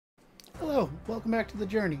So, welcome back to the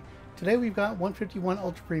journey. Today we've got 151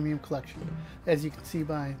 Ultra Premium Collection. As you can see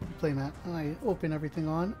by the playmat, I open everything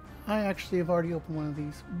on. I actually have already opened one of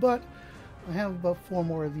these, but I have about 4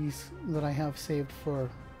 more of these that I have saved for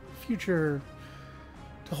future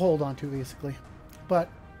to hold on to, basically. But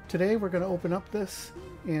today we're going to open up this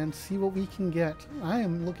and see what we can get. I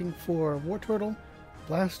am looking for Wartortle,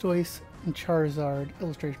 Blastoise, and Charizard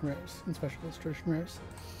illustration rares and special illustration rares.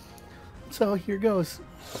 So here goes.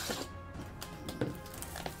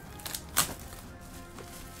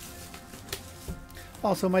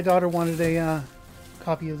 Also, my daughter wanted a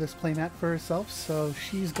copy of this playmat for herself, so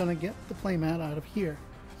she's gonna get the playmat out of here.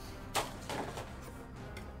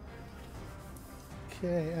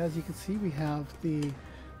 Okay, as you can see, we have the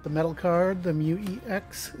metal card, the Mew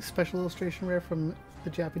EX special illustration rare from the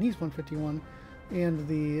Japanese 151, and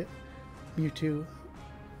the Mewtwo.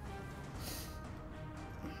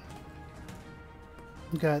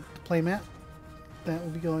 We've got the playmat that will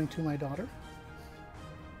be going to my daughter.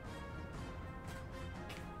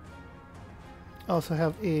 Also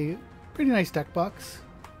have a pretty nice deck box.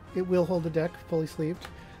 It will hold the deck fully sleeved,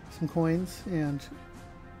 some coins and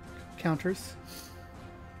counters.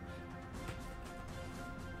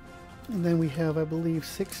 And then we have, I believe,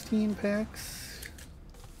 16 packs,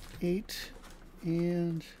 8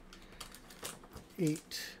 and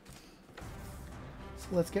 8. So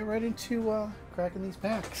let's get right into cracking these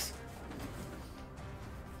packs.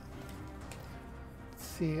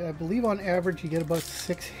 See, I believe on average you get about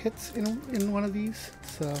 6 hits in one of these,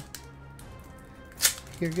 so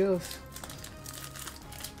here goes.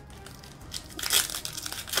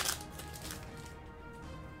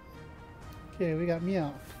 Okay, we got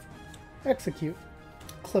Meowth, Execute,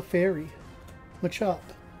 Clefairy, Machop,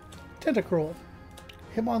 Tentacruel,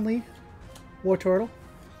 Hitmonlee, Wartortle,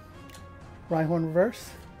 Rhyhorn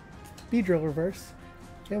Reverse, Beedrill Reverse,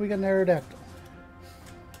 and we got an Aerodactyl.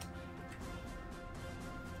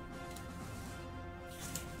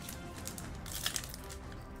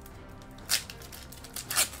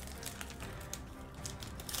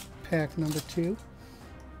 Pack number 2.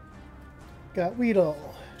 Got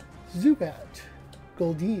Weedle, Zubat,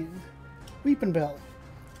 Goldeen, Weepinbell,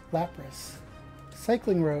 Lapras,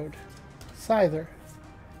 Cycling Road, Scyther,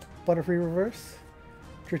 Butterfree Reverse,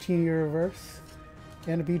 Dratini Reverse,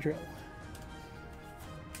 and a Beedrill.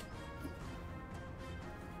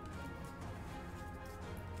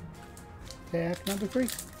 Pack number 3.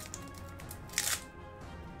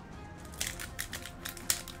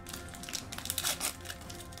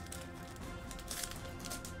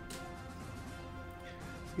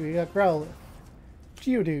 We got Growlithe,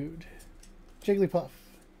 Geodude, Jigglypuff,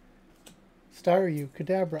 Staryu,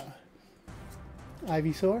 Kadabra,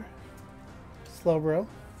 Ivysaur, Slowbro,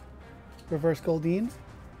 Reverse Goldeen,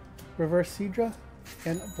 Reverse Seadra,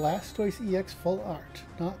 and Blastoise EX Full Art.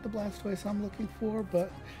 Not the Blastoise I'm looking for,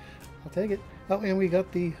 but I'll take it. Oh, and we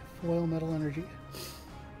got the foil Metal Energy.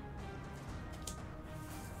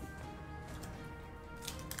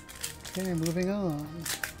 Okay, moving on.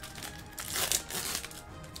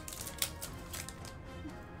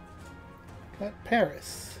 Got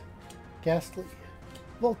Paris, Ghastly,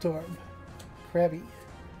 Voltorb, Krabby,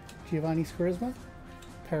 Giovanni's Charisma,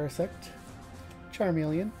 Parasect,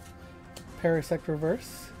 Charmeleon, Parasect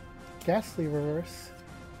Reverse, Ghastly Reverse,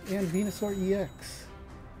 and Venusaur EX.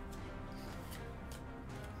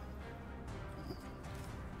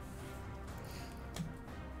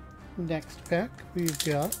 Next pack, we've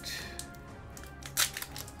got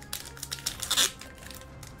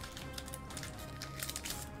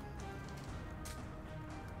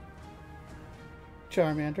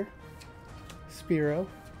Charmander, Spearow,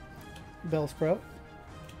 Bellsprout,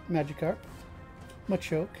 Magikarp,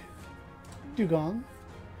 Machoke, Dugong,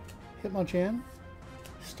 Hitmonchan,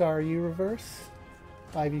 Staryu Reverse,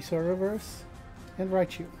 Ivysaur Reverse, and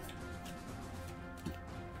Raichu.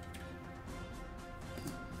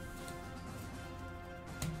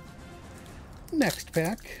 Next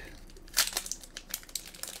pack.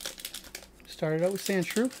 Started out with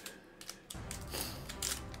Sandshrew.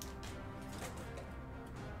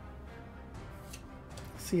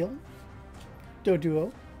 Seal, Doduo,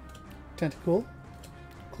 Tentacool,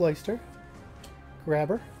 Cloyster,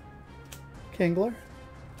 Grabber, Kingler,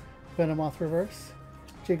 Venomoth Reverse,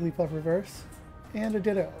 Jigglypuff Reverse, and a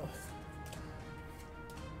Ditto.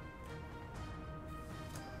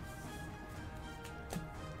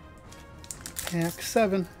 Pack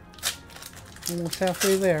 7, almost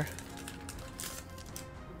halfway there.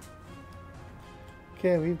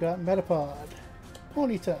 Okay, we've got Metapod,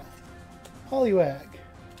 Ponyta, Poliwag,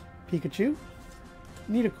 Pikachu,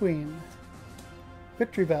 Nidoqueen,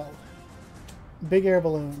 Victory Bell, Big Air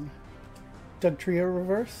Balloon, Dugtrio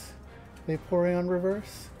reverse, Vaporeon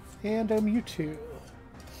reverse, and a Mewtwo.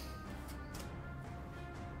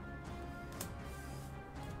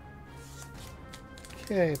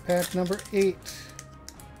 Okay, pack number 8.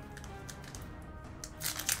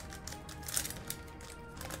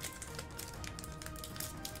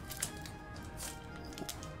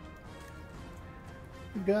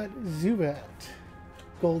 We've got Zubat,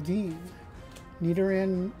 Goldeen,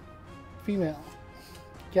 Nidoran female,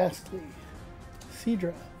 Ghastly,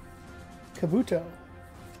 Seadra, Kabuto,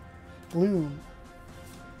 Gloom,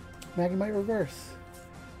 Magnemite reverse,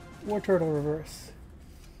 Wartortle reverse,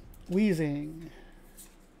 Weezing,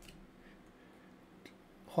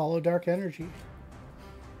 Hollow Dark Energy.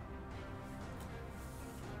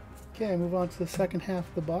 Okay, move on to the second half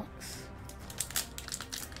of the box.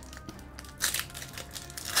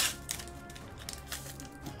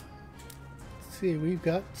 Let's see, we've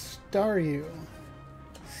got Staryu,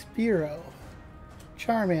 Spearow,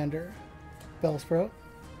 Charmander, Bellsprout,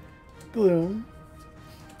 Gloom,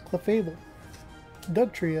 Clefable,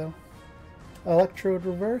 Dugtrio, Electrode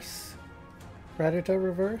reverse, Rattata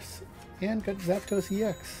reverse, and got Zapdos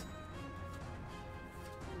EX.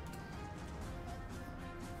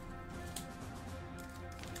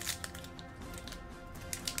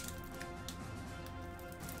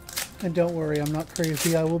 And don't worry, I'm not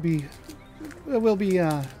crazy. I will be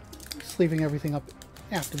sleeving everything up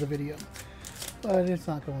after the video, but it's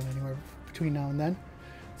not going anywhere between now and then.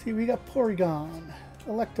 See, we got Porygon,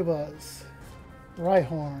 Electabuzz,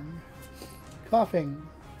 Rhyhorn, Coughing,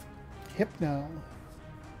 Hypno,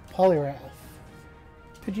 Poliwrath,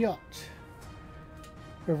 Pidgeot,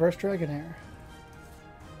 Reverse Dragonair,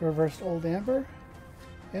 Reversed Old Amber,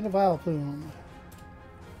 and a Vileplume.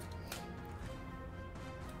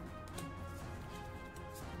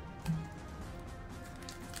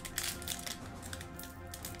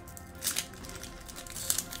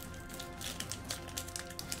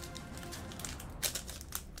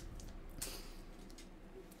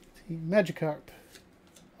 Magikarp,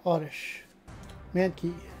 Oddish,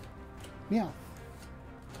 Mankey, Meowth,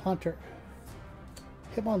 Haunter,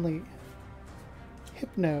 Hitmonlee,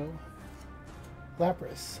 Hypno,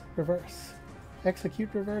 Lapras, reverse, Execute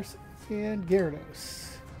reverse, and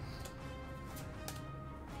Gyarados.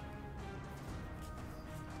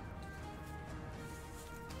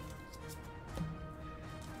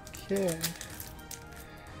 Okay.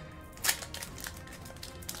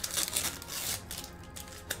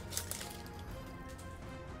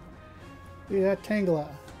 We got Tangela,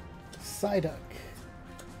 Psyduck,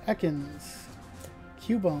 Ekans,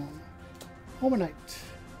 Cubone, Homonite,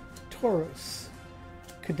 Tauros,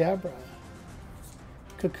 Kadabra,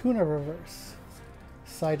 Kakuna reverse,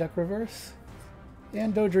 Psyduck reverse,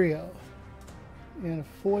 and Dodrio, and a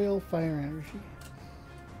foil Fire Energy.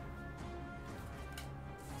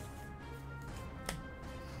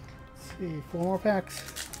 Let's see, 4 more packs.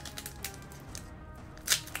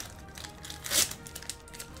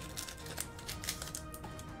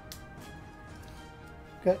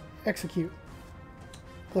 Got Execute,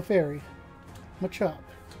 Clefairy, Machop,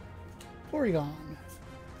 Porygon,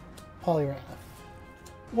 Poliwrath,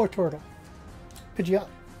 Wartortle, Pidgeot,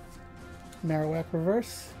 Marowak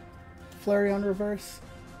reverse, Flareon reverse,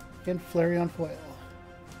 and Flareon foil.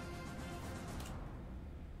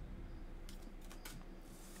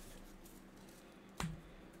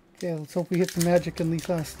 Okay, let's hope we hit the magic in these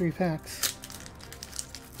last 3 packs.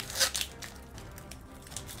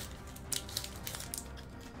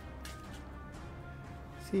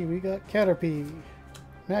 See, we got Caterpie,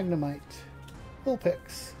 Magnemite,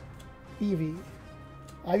 Vulpix, Eevee,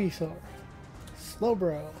 Ivysaur,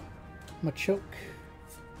 Slowbro, Machoke,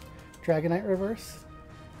 Dragonite reverse,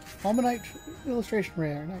 Almanite illustration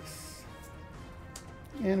rare, nice,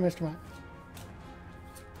 and Mr. Mime.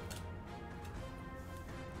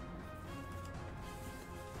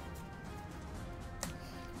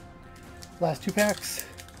 Last 2 packs.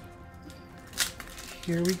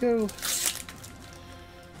 Here we go.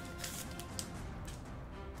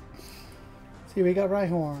 See, we got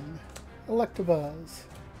Rhyhorn, Electabuzz,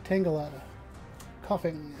 Tangela,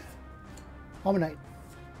 Coughing, Homonite,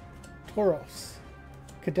 Tauros,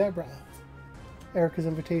 Kadabra, Erica's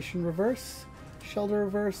Invitation reverse, Shelter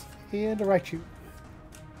reverse, and a Raichu,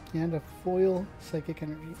 and a foil Psychic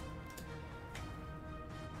Energy.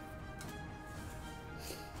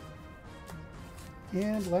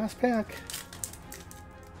 And last pack.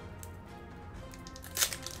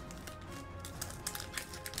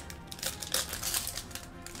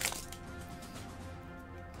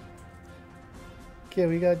 Okay,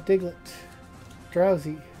 we got Diglett,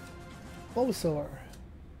 Drowsy, Bulbasaur,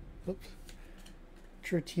 oops,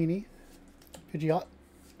 Dratini, Pidgeot,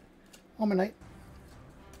 Omanyte,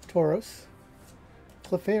 Tauros,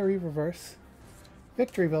 Clefairy reverse,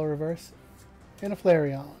 Victreebel reverse, and a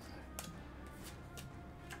Flareon.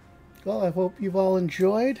 Well, I hope you've all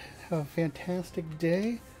enjoyed. Have a fantastic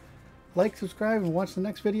day. Like, subscribe, and watch the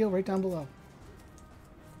next video right down below.